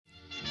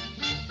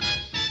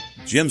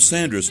Jim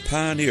Sanders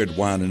pioneered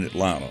wine in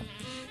Atlanta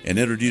and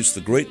introduced the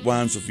great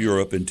wines of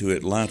Europe into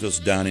Atlanta's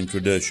dining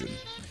tradition.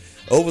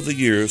 Over the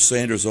years,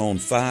 Sanders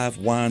owned 5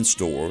 wine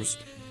stores,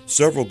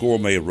 several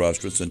gourmet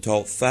restaurants, and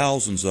taught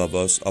thousands of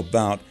us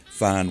about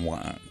fine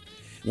wine.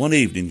 One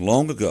evening,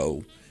 long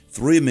ago,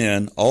 3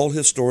 men, all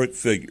historic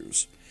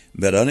figures,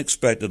 met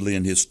unexpectedly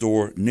in his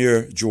store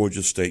near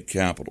Georgia's state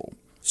capitol.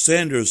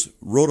 Sanders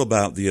wrote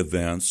about the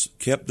events,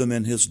 kept them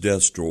in his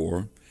desk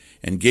drawer,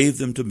 and gave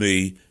them to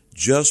me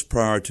just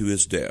prior to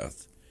his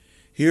death.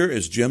 Here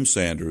is Jim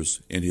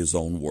Sanders in his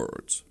own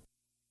words.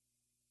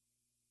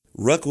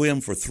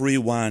 Requiem for 3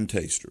 wine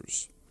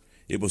tasters.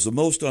 It was a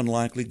most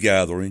unlikely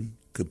gathering,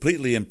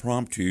 completely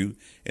impromptu,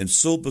 and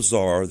so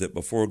bizarre that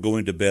before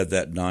going to bed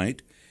that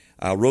night,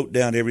 I wrote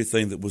down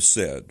everything that was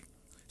said.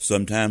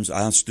 Sometimes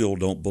I still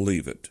don't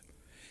believe it.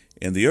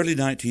 In the early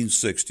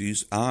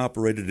 1960s, I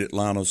operated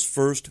Atlanta's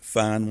first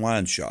fine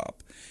wine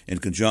shop in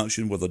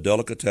conjunction with a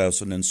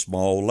delicatessen and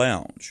small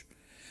lounge.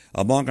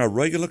 Among our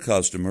regular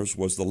customers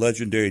was the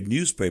legendary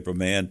newspaper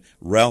man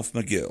Ralph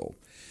McGill,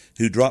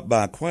 who dropped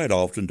by quite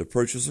often to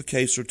purchase a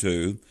case or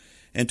two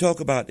and talk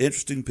about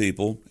interesting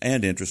people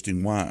and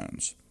interesting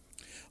wines.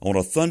 On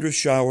a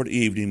thunder-showered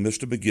evening,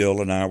 Mr.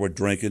 McGill and I were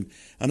drinking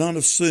an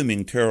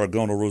unassuming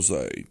Tarragona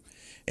rosé,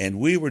 and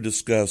we were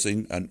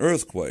discussing an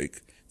earthquake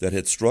that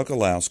had struck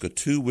Alaska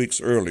 2 weeks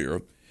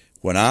earlier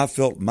when I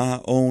felt my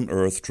own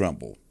earth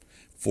tremble.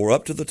 For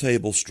up to the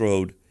table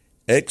strode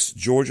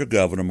ex-Georgia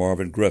Governor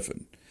Marvin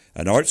Griffin,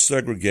 an arch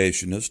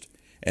segregationist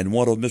and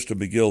one of Mr.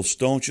 McGill's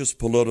staunchest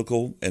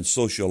political and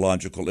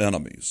sociological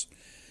enemies.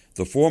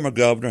 The former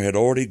governor had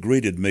already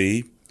greeted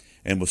me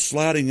and was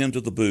sliding into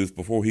the booth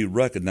before he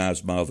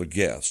recognized my other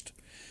guest,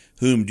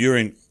 whom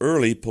during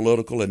early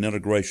political and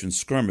integration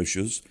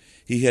skirmishes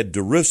he had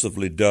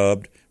derisively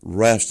dubbed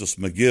Rastus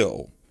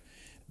McGill.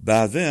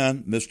 By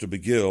then, Mr.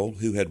 McGill,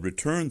 who had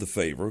returned the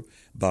favor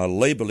by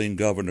labeling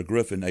Governor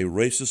Griffin a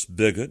racist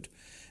bigot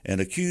and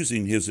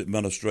accusing his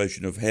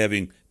administration of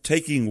having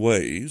taking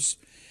ways,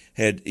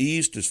 had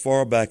eased as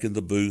far back in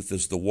the booth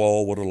as the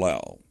wall would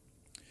allow.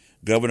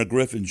 Governor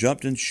Griffin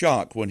jumped in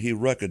shock when he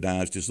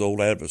recognized his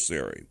old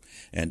adversary,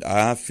 and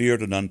I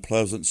feared an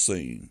unpleasant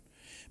scene.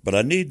 But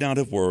I need not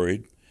have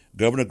worried.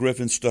 Governor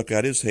Griffin stuck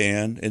out his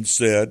hand and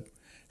said,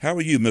 "How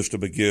are you, Mr.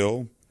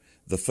 McGill?"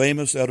 The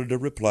famous editor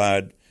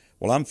replied,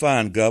 "Well, I'm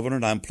fine, Governor,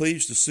 and I'm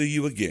pleased to see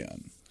you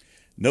again."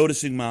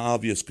 Noticing my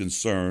obvious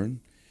concern,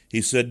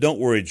 he said, "Don't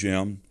worry,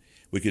 Jim.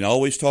 We can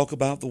always talk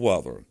about the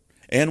weather."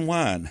 "And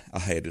wine,"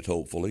 I added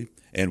hopefully,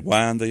 and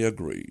wine they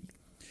agreed.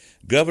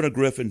 Governor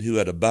Griffin, who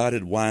had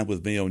abided wine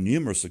with me on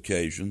numerous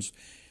occasions,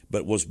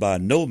 but was by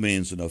no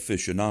means an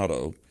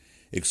aficionado,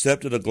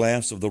 accepted a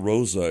glass of the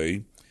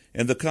rosé,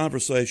 and the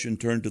conversation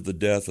turned to the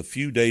death a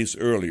few days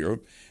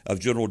earlier of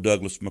General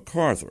Douglas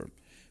MacArthur,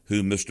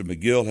 whom Mr.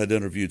 McGill had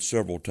interviewed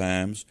several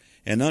times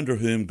and under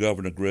whom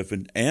Governor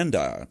Griffin and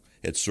I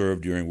had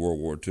served during World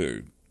War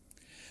II.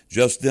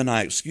 Just then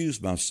I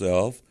excused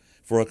myself,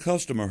 for a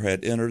customer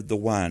had entered the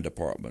wine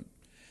department.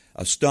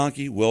 A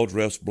stocky,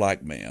 well-dressed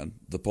black man,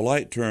 the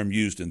polite term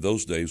used in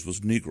those days was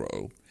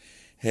Negro,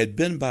 had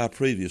been by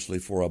previously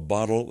for a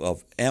bottle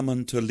of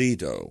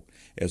Amontillado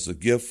as a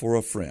gift for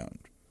a friend.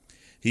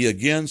 He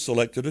again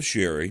selected a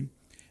sherry,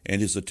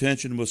 and his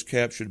attention was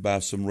captured by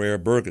some rare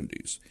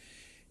burgundies.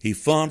 He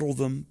fondled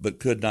them, but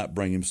could not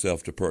bring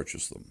himself to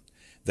purchase them.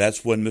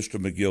 That's when Mr.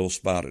 McGill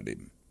spotted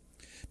him.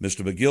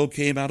 Mr. McGill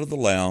came out of the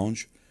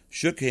lounge,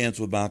 shook hands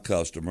with my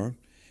customer,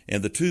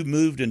 and the two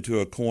moved into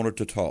a corner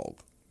to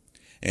talk.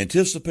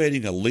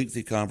 Anticipating a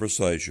lengthy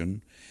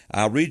conversation,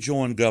 I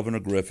rejoined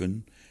Governor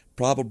Griffin,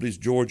 probably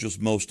Georgia's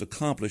most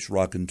accomplished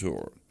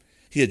raconteur.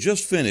 He had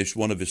just finished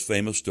one of his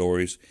famous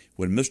stories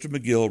when Mr.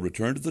 McGill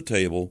returned to the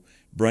table,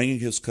 bringing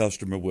his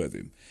customer with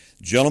him.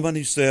 "Gentlemen,"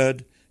 he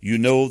said, "you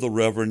know the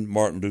Reverend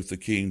Martin Luther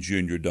King,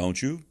 Jr.,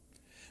 don't you?"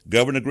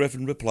 Governor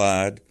Griffin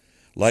replied,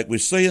 "Like we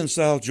say in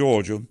South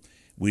Georgia,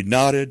 we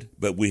nodded,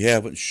 but we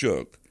haven't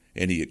shook,"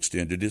 and he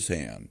extended his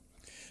hand.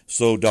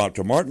 So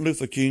Dr. Martin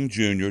Luther King,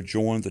 Jr.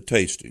 joined the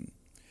tasting.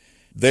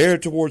 There,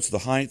 towards the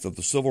height of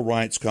the civil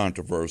rights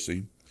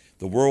controversy,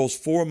 the world's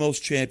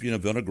foremost champion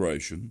of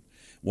integration,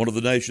 one of the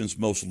nation's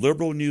most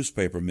liberal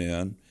newspaper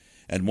men,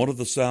 and one of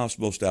the South's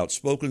most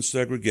outspoken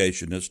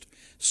segregationists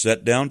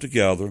sat down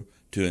together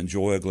to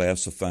enjoy a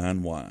glass of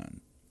fine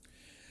wine.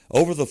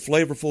 Over the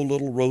flavorful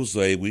little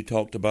rosé, we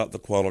talked about the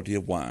quality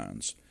of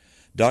wines.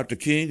 Dr.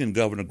 King and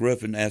Governor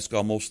Griffin asked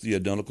almost the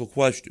identical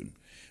question,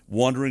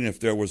 wondering if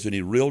there was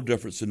any real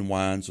difference in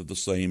wines of the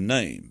same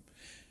name.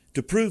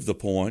 To prove the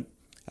point,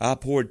 I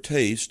poured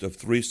taste of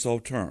 3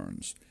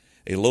 sauternes,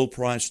 a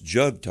low-priced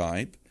jug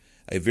type,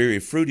 a very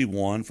fruity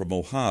one from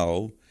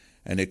Ohio,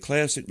 and a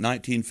classic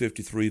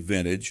 1953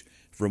 vintage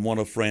from one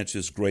of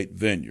France's great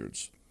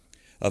vineyards.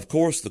 Of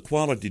course, the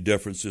quality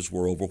differences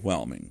were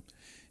overwhelming.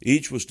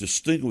 Each was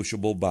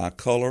distinguishable by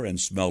color and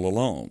smell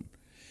alone.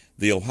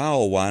 The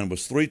Ohio wine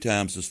was 3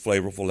 times as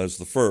flavorful as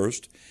the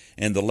first,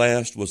 and the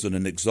last was in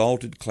an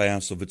exalted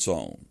class of its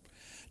own.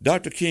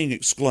 Dr. King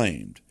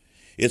exclaimed,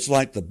 It's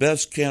like the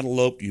best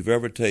cantaloupe you've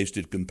ever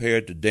tasted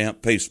compared to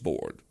damp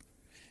pasteboard.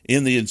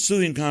 In the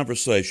ensuing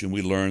conversation,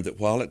 we learned that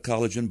while at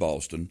college in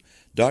Boston,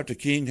 Dr.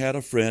 King had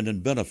a friend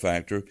and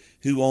benefactor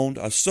who owned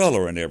a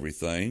cellar and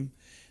everything,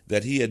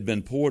 that he had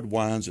been poured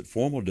wines at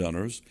formal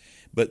dinners,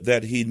 but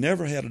that he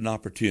never had an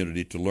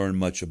opportunity to learn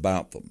much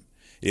about them.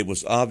 It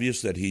was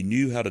obvious that he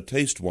knew how to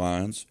taste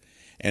wines,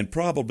 and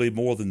probably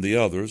more than the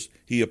others,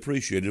 he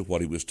appreciated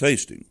what he was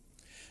tasting.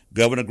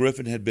 Governor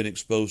Griffin had been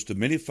exposed to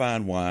many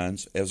fine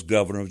wines as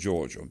governor of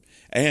Georgia,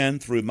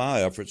 and through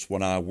my efforts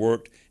when I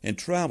worked and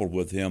traveled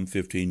with him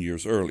 15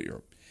 years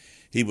earlier.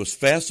 He was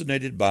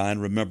fascinated by and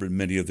remembered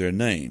many of their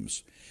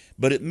names,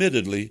 but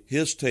admittedly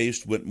his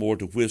taste went more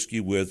to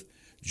whiskey with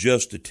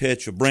just a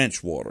touch of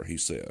branch water, he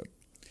said.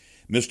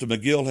 Mr.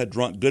 McGill had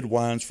drunk good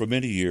wines for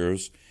many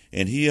years,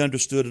 and he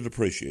understood and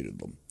appreciated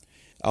them.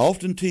 I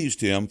often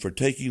teased him for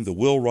taking the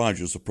Will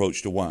Rogers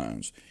approach to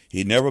wines.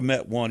 He never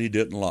met one he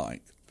didn't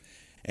like.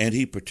 And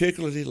he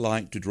particularly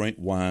liked to drink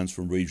wines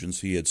from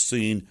regions he had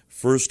seen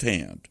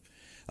firsthand.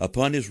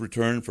 Upon his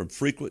return from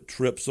frequent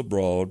trips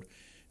abroad,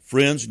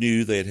 friends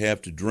knew they'd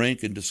have to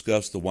drink and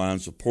discuss the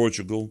wines of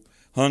Portugal,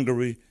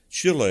 Hungary,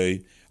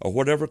 Chile, or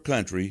whatever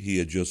country he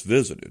had just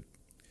visited.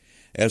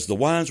 As the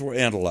wines were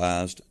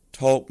analyzed,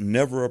 talk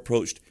never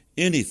approached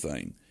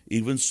anything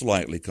even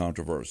slightly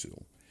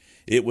controversial.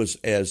 It was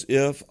as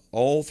if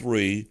all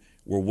three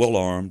were well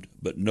armed,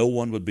 but no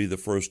one would be the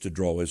first to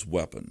draw his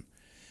weapon.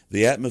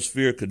 The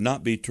atmosphere could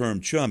not be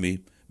termed chummy,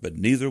 but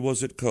neither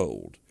was it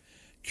cold.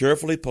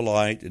 Carefully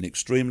polite and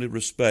extremely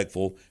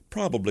respectful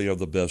probably are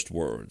the best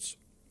words.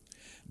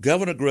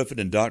 Governor Griffin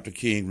and Dr.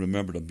 King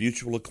remembered a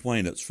mutual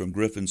acquaintance from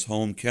Griffin's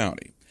home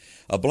county,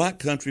 a black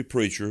country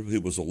preacher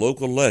who was a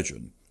local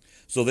legend,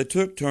 so they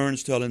took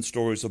turns telling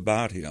stories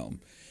about him,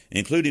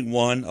 including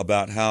one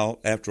about how,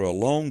 after a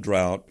long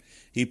drought,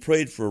 he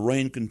prayed for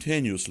rain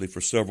continuously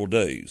for several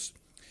days.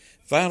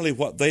 Finally,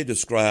 what they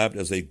described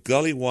as a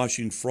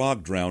gully-washing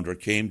frog drowner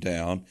came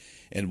down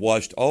and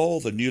washed all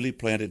the newly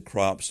planted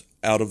crops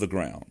out of the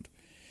ground.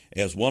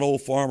 As one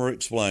old farmer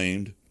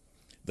explained,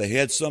 they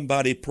had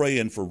somebody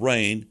praying for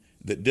rain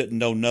that didn't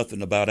know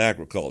nothing about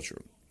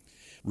agriculture.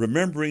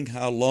 Remembering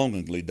how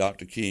longingly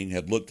Dr. King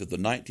had looked at the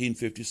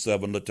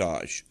 1957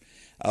 Latache,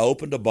 I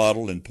opened a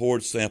bottle and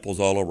poured samples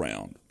all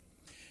around.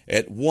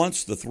 At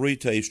once the three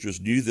tasters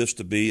knew this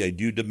to be a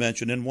new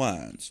dimension in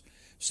wines,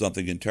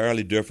 something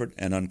entirely different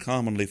and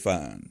uncommonly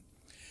fine.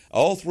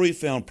 All three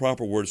found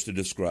proper words to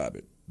describe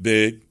it: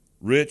 big,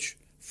 rich,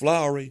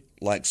 flowery,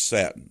 like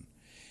satin.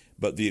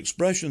 But the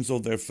expressions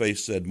on their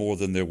face said more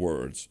than their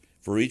words,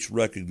 for each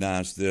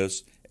recognized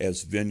this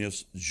as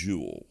Vinous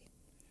jewel.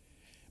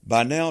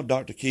 By now,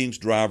 Dr. King's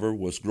driver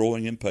was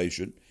growing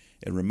impatient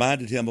and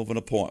reminded him of an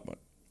appointment.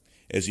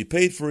 As he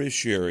paid for his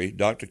sherry,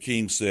 Dr.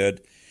 King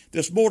said,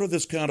 "There's more to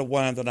this kind of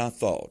wine than I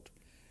thought.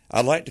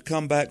 I'd like to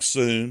come back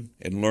soon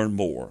and learn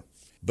more."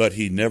 But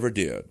he never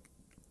did.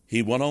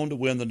 He went on to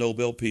win the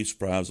Nobel Peace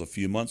Prize a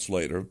few months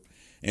later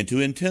and to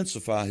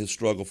intensify his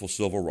struggle for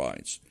civil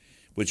rights,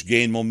 which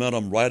gained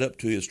momentum right up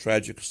to his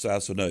tragic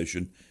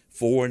assassination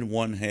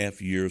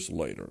 4.5 years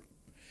later.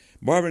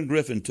 Marvin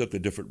Griffin took a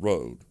different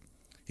road.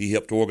 He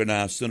helped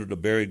organize Senator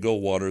Barry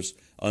Goldwater's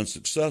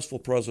unsuccessful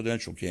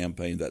presidential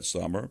campaign that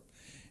summer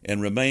and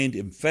remained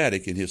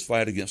emphatic in his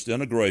fight against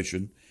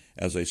integration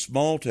as a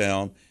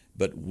small-town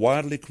but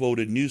widely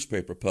quoted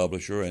newspaper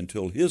publisher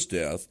until his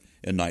death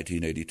in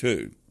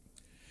 1982.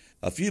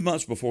 A few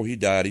months before he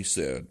died, he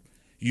said,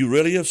 "You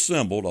really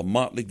assembled a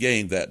motley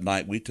gang that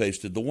night we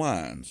tasted the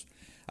wines.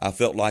 I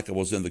felt like I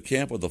was in the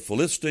camp of the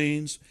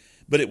Philistines,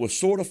 but it was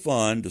sort of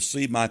fun to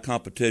see my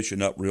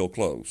competition up real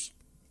close."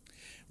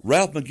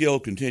 Ralph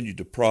McGill continued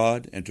to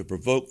prod and to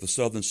provoke the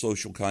Southern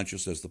social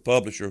conscience as the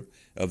publisher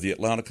of the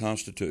Atlanta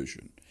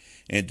Constitution,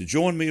 and to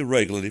join me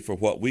regularly for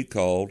what we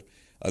called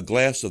a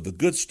glass of the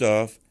good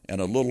stuff and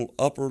a little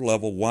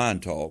upper-level wine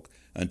talk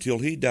until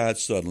he died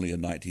suddenly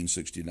in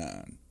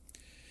 1969.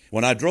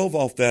 When I drove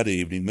off that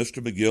evening,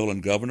 Mr. McGill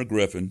and Governor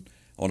Griffin,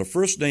 on a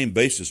first-name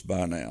basis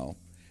by now,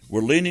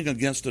 were leaning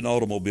against an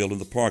automobile in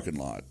the parking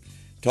lot,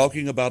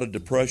 talking about a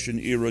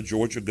Depression-era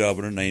Georgia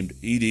governor named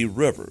E.D.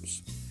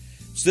 Rivers.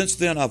 Since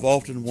then, I've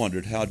often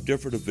wondered how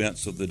different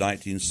events of the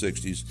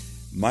 1960s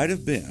might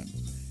have been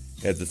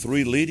had the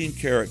three leading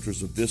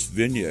characters of this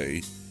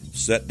vignette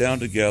sat down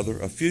together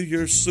a few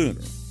years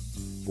sooner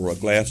for a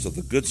glass of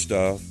the good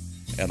stuff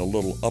and a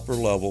little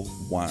upper-level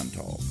wine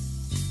talk.